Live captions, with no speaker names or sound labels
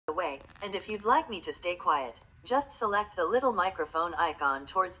And if you'd like me to stay quiet, just select the little microphone icon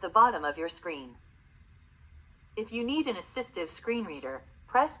towards the bottom of your screen. If you need an assistive screen reader,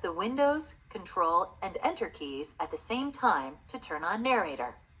 press the Windows, Control, and Enter keys at the same time to turn on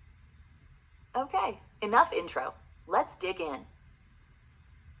narrator. Okay, enough intro. Let's dig in.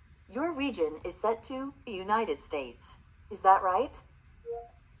 Your region is set to the United States. Is that right?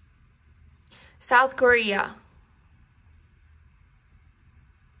 South Korea.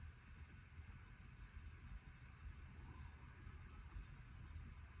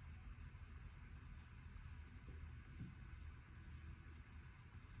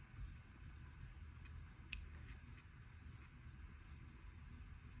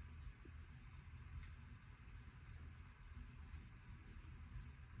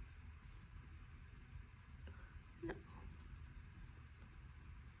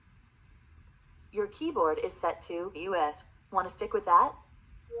 Your keyboard is set to US. Want to stick with that?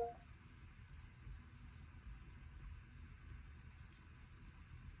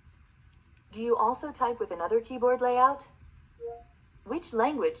 Do you also type with another keyboard layout? Which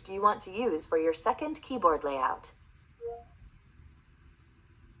language do you want to use for your second keyboard layout?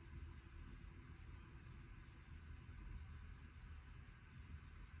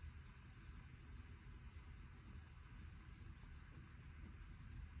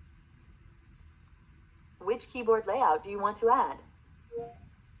 Which keyboard layout do you want to add?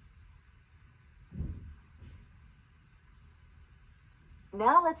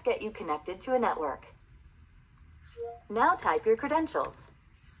 Now let's get you connected to a network. Now type your credentials.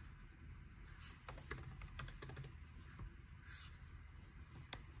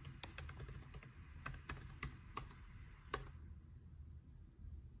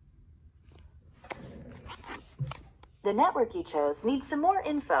 The network you chose needs some more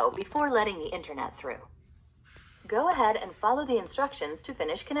info before letting the internet through. Go ahead and follow the instructions to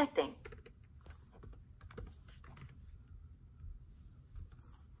finish connecting.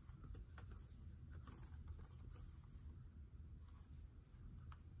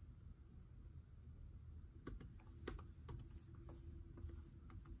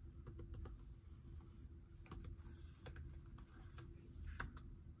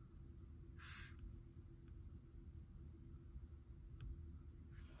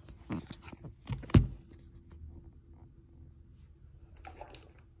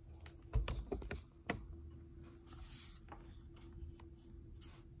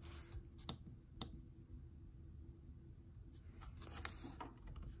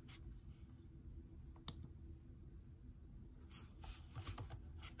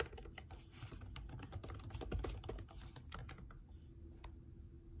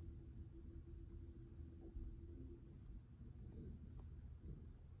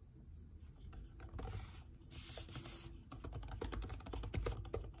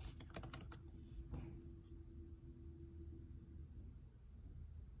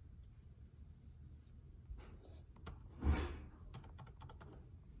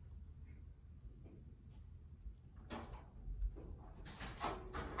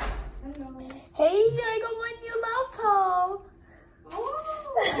 Hello. Hey, I got my new laptop.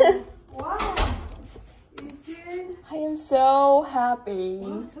 Oh, wow. Is it? I am so happy.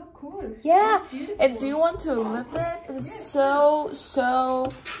 Wow, so cool. Yeah, It's and do you want to lift it? It's so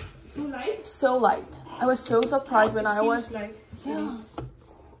You like? light. I was so surprised when It I was. seems like Yeah. it is.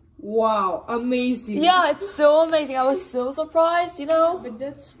 Wow, amazing. Yeah, it's so amazing. I was so surprised, you know? But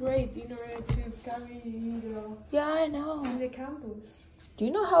that's great in order to carry the Yeah, I know. in the campus. Do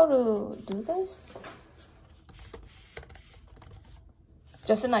you know how to do this?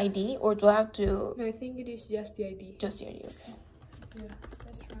 Just an ID, or do I have to No, I think it is just the ID. just the ID? Okay. Yeah,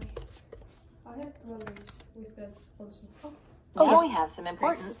 let's try. I have problems with that also. Oh, Now yeah. we have some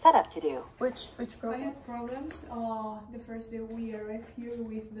important setup to do. Which I program? had problems the first day we arrived here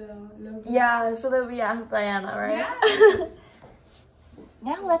with the logo. Yeah, so that we asked Diana, right? Yeah.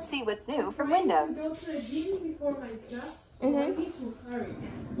 Now let's see what's new from Trying Windows. to go to the gym before my class, so I need to hurry.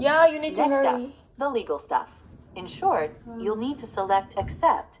 Yeah, you need to Next up, hurry. the legal stuff. In short, you'll need to select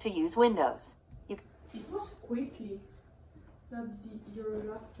Accept to use Windows. It was quickly. Not your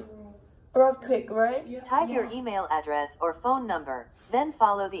laptop. Right click, right? Yeah. Type your email address or phone number, then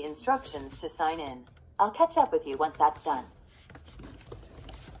follow the instructions to sign in. I'll catch up with you once that's done.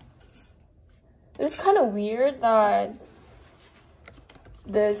 It's kind of weird that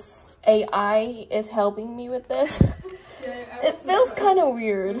this AI is helping me with this. Yeah, It feels kind of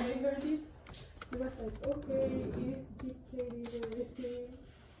weird. When I heard it, it was like, okay, it is dictating everything.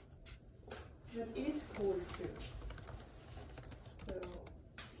 But it is cool too. So,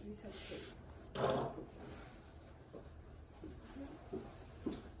 it's okay.